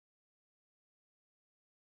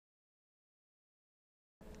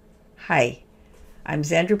Hi, I'm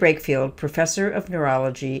Xandra Breakefield, Professor of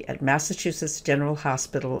Neurology at Massachusetts General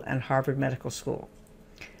Hospital and Harvard Medical School.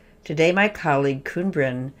 Today, my colleague Koen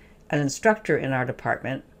Breyne, an instructor in our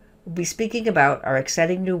department, will be speaking about our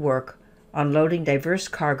exciting new work on loading diverse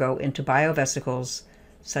cargo into biovesicles,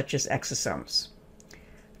 such as exosomes.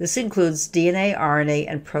 This includes DNA, RNA,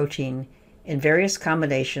 and protein in various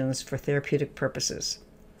combinations for therapeutic purposes.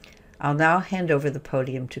 I'll now hand over the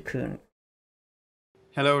podium to Koen.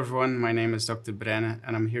 Hello everyone, my name is Dr. Breyne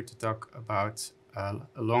and I'm here to talk about a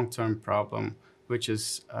long-term problem, which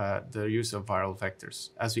is the use of viral vectors.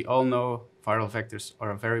 As we all know, viral vectors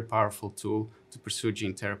are a very powerful tool to pursue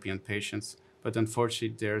gene therapy in patients, but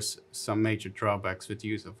unfortunately there's some major drawbacks with the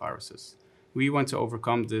use of viruses. We want to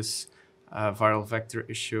overcome this viral vector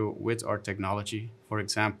issue with our technology. For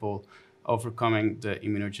example, overcoming the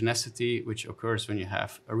immunogenicity, which occurs when you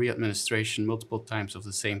have a readministration multiple times of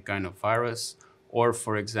the same kind of virus, or,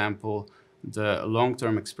 for example, the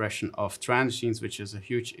long-term expression of transgenes, which is a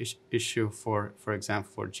huge issue for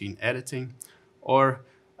example, for gene editing, or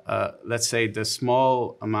let's say the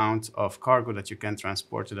small amount of cargo that you can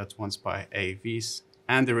transport at once by AAVs,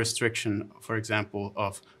 and the restriction, for example,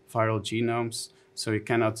 of viral genomes, so you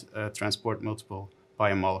cannot transport multiple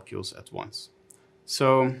biomolecules at once.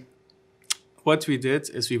 So what we did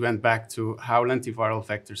is we went back to how lentiviral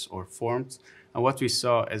vectors are formed. And what we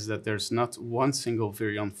saw is that there's not one single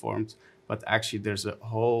virion formed, but actually there's a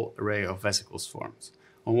whole array of vesicles formed.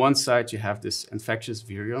 On one side, you have this infectious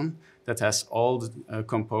virion that has all the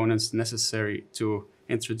components necessary to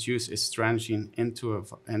introduce its transgene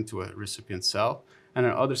into a recipient cell. And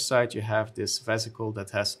on the other side, you have this vesicle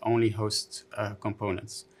that has only host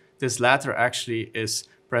components. This latter actually is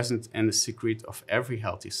present in the secrete of every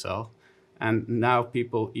healthy cell. And now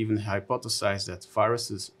people even hypothesize that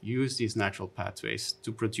viruses use these natural pathways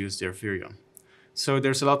to produce their virion. So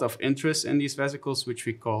there's a lot of interest in these vesicles, which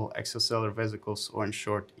we call extracellular vesicles, or in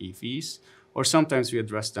short, EVs, or sometimes we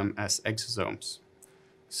address them as exosomes.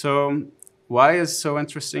 So why is it so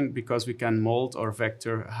interesting? Because we can mold our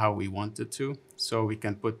vector how we want it to. So we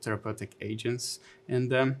can put therapeutic agents in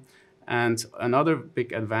them. And another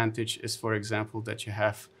big advantage is, for example, that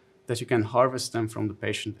you can harvest them from the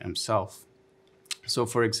patient himself. So,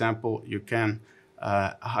 for example, you can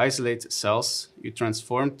isolate cells, you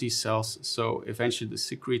transform these cells, so eventually the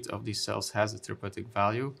secrete of these cells has a therapeutic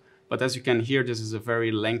value. But as you can hear, this is a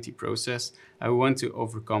very lengthy process. I want to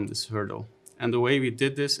overcome this hurdle. And the way we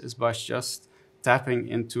did this is by just tapping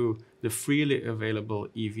into the freely available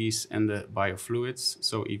EVs in the biofluids.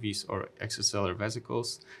 So EVs are extracellular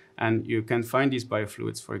vesicles. And you can find these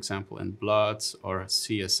biofluids, for example, in blood or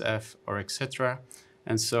CSF or etc.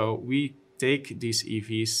 And so we take these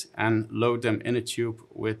EVs and load them in a tube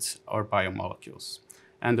with our biomolecules.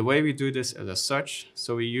 And the way we do this is as such.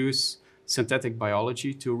 So we use synthetic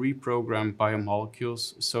biology to reprogram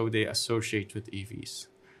biomolecules so they associate with EVs.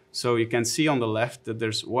 So you can see on the left that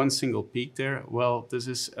there's one single peak there. Well, this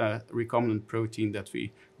is a recombinant protein that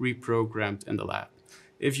we reprogrammed in the lab.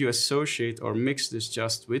 If you associate or mix this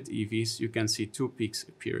just with EVs, you can see two peaks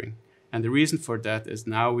appearing. And the reason for that is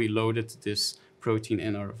now we loaded this protein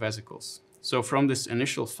in our vesicles. So from this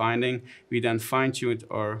initial finding, we then fine-tuned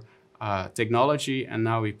our technology, and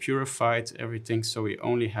now we purified everything, so we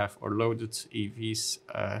only have our loaded EVs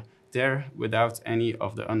there without any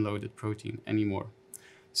of the unloaded protein anymore.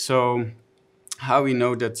 So how we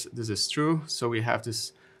know that this is true? So we have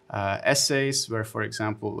this assays where, for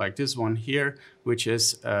example, like this one here, which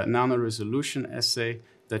is a nano-resolution assay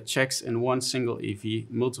that checks in one single EV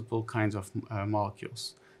multiple kinds of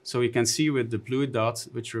molecules. So we can see with the blue dot,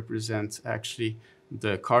 which represents actually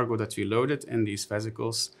the cargo that we loaded in these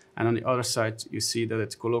vesicles. And on the other side, you see that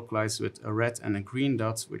it's colocalized with a red and a green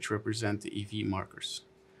dot, which represent the EV markers.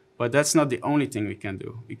 But that's not the only thing we can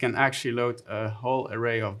do. We can actually load a whole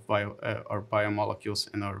array of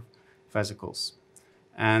biomolecules in our vesicles.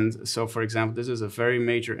 And so, for example, this is a very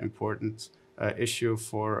major important issue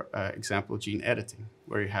for example, gene editing,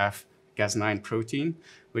 where you have Cas9 protein,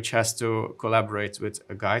 which has to collaborate with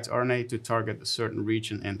a guide RNA to target a certain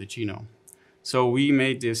region in the genome. So we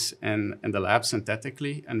made this in the lab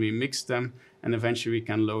synthetically, and we mixed them, and eventually we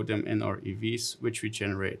can load them in our EVs, which we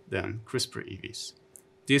generate then CRISPR EVs.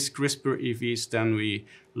 These CRISPR EVs then we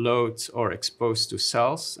load or expose to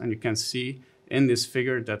cells, and you can see in this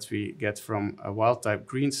figure that we get from a wild-type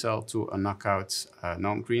green cell to a knockout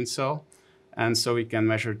non-green cell. And so we can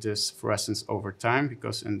measure this fluorescence over time,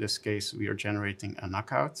 because in this case, we are generating a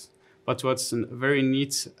knockout. But what's a very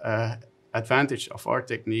neat advantage of our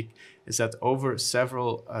technique is that over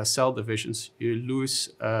several cell divisions, you lose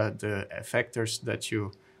the effectors that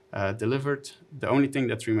you delivered. The only thing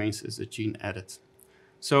that remains is the gene edit.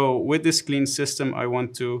 So with this clean system, I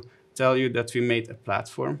want to tell you that we made a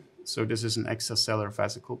platform. So this is an extracellular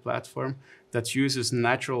vesicle platform that uses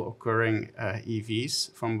natural occurring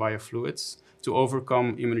EVs from biofluids to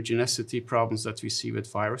overcome immunogenicity problems that we see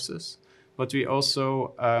with viruses. But we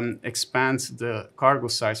also expand the cargo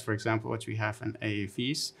size, for example, what we have in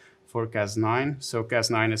AAVs for Cas9. So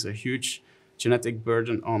Cas9 is a huge genetic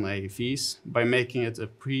burden on AAVs. By making it a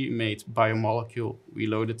pre-made biomolecule, we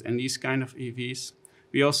load it in these kind of EVs.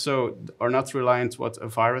 We also are not reliant what a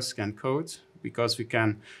virus can code, because we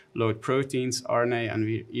can load proteins, RNA, and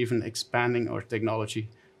we're even expanding our technology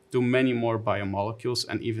to many more biomolecules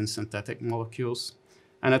and even synthetic molecules.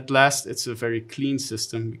 And at last, it's a very clean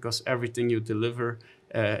system because everything you deliver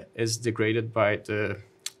is degraded by the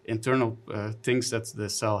internal things that the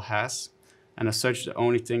cell has. And as such, the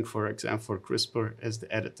only thing, for example, for CRISPR is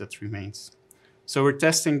the edit that remains. So we're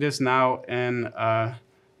testing this now in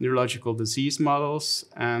neurological disease models,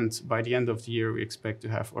 and by the end of the year, we expect to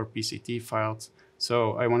have our PCT filed.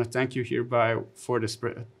 So I want to thank you hereby for this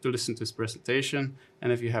to listen to this presentation.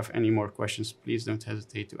 And if you have any more questions, please don't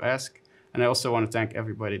hesitate to ask. And I also want to thank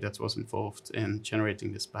everybody that was involved in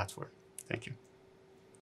generating this platform. Thank you.